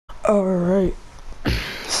Alright,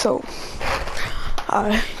 so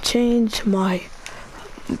I changed my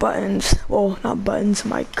buttons, well not buttons,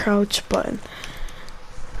 my crouch button.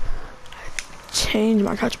 Changed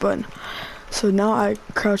my crouch button. So now I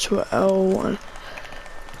crouch with L1.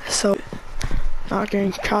 So now I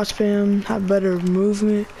can crouch spam, have better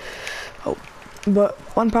movement. Oh, but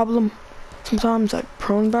one problem, sometimes I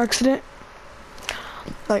prone by accident.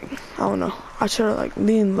 Like, I don't know, I try to like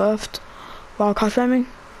lean left while crouch spamming,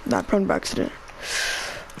 not prone by accident.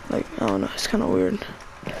 Like, I don't know, it's kind of weird.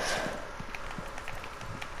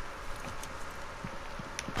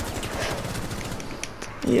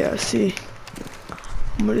 Yeah, see,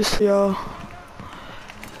 I'm gonna see y'all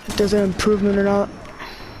if there's an improvement or not.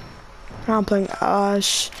 Now I'm playing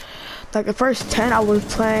Ash. Like the first 10 I was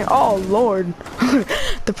playing, oh lord.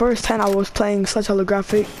 The first 10 I was playing such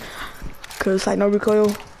holographic, cause like no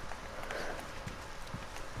recoil.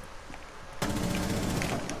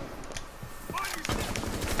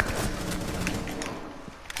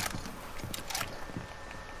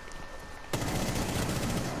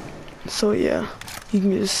 So yeah, you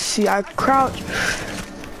can just see I crouch.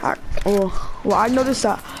 Well, I noticed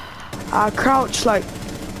that I crouch like,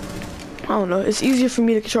 I don't know, it's easier for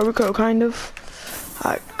me to control recoil kind of.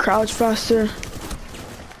 I crouch faster.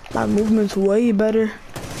 My movement's way better.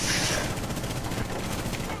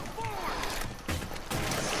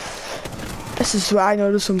 This is what I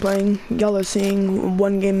noticed when playing. Y'all are seeing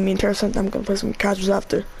one game me and Terrasant. I'm gonna play some crouches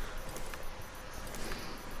after.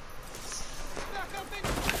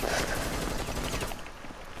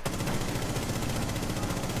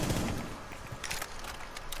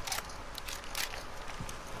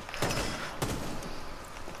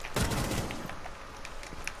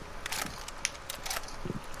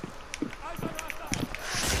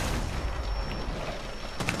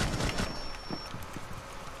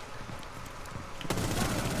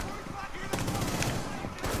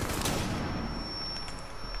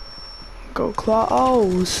 Go claw.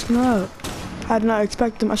 Oh snap. I did not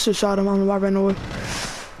expect him. I should have shot him. I don't know why I ran away.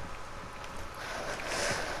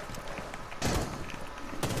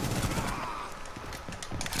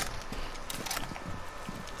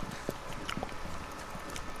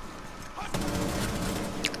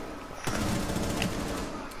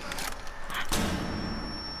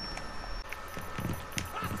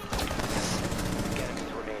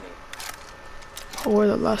 Oh, where are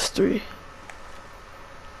the last three?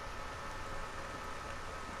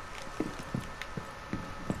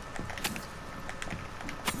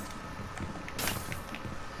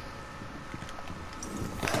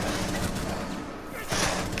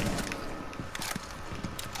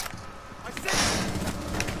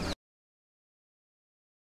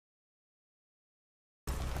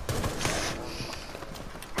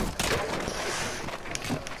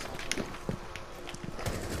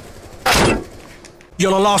 You're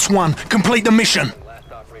the last one. Complete the mission.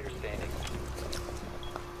 Last operator standing.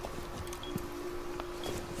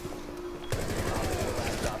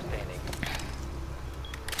 Last stop standing.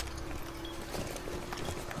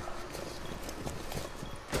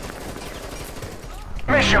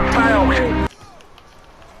 Mission failed.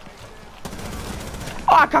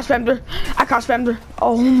 Oh, I crouch spammed her. I crouch spammed her.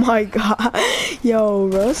 Oh my god. Yo,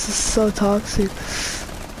 bro, this is so toxic.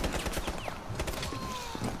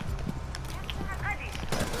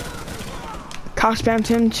 Crouch spammed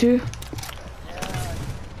him too.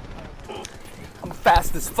 I'm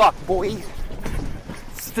fast as fuck, boy.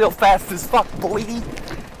 Still fast as fuck, boy.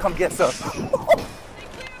 Come get some.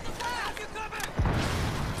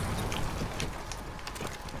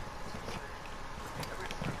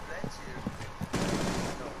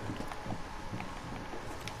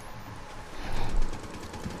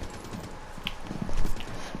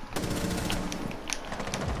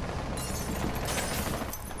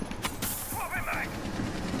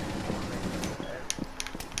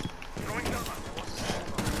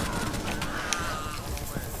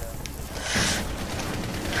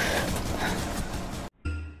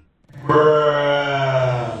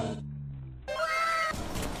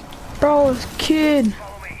 Bro, this kid.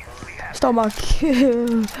 Stop my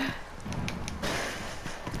kid.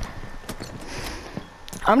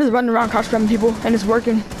 I'm just running around crouch spamming people and it's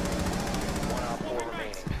working. 1 op 4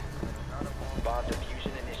 remaining. Bomb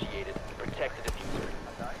diffusion initiated. Protect the diffuser.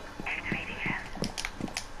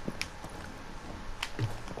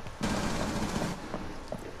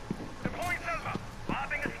 Deploying Selma.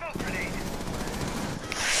 Lobbing a smoke grenade.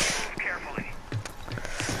 Move carefully.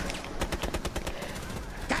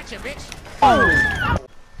 Gotcha, bitch.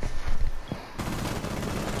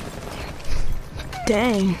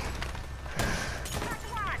 Dang.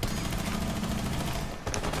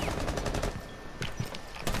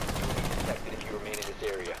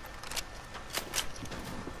 area.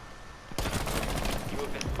 You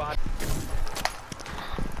have been spotted.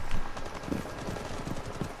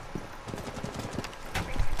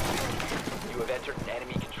 You have entered an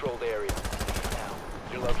enemy-controlled area. Now,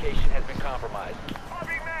 your location has been compromised.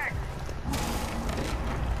 Popping mag.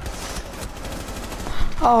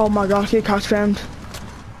 Oh my gosh, get crouch spammed.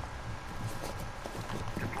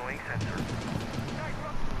 Deploying sensor.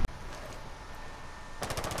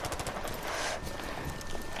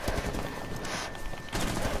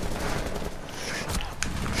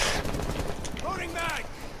 Loading mag!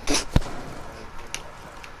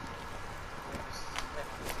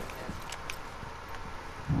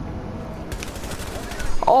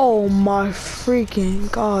 Oh my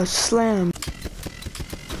freaking god, slam.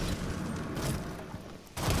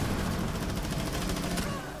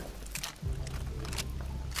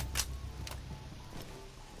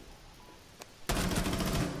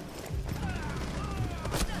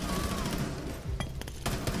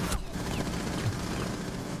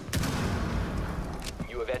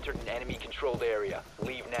 You have entered an enemy-controlled area.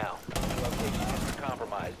 Leave now. Your location has been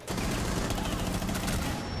compromised.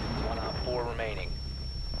 1 op 4 remaining.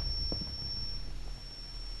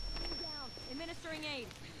 Down. Administering aid.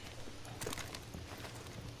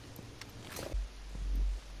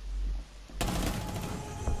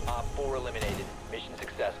 Op 4 eliminated. Mission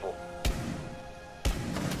successful.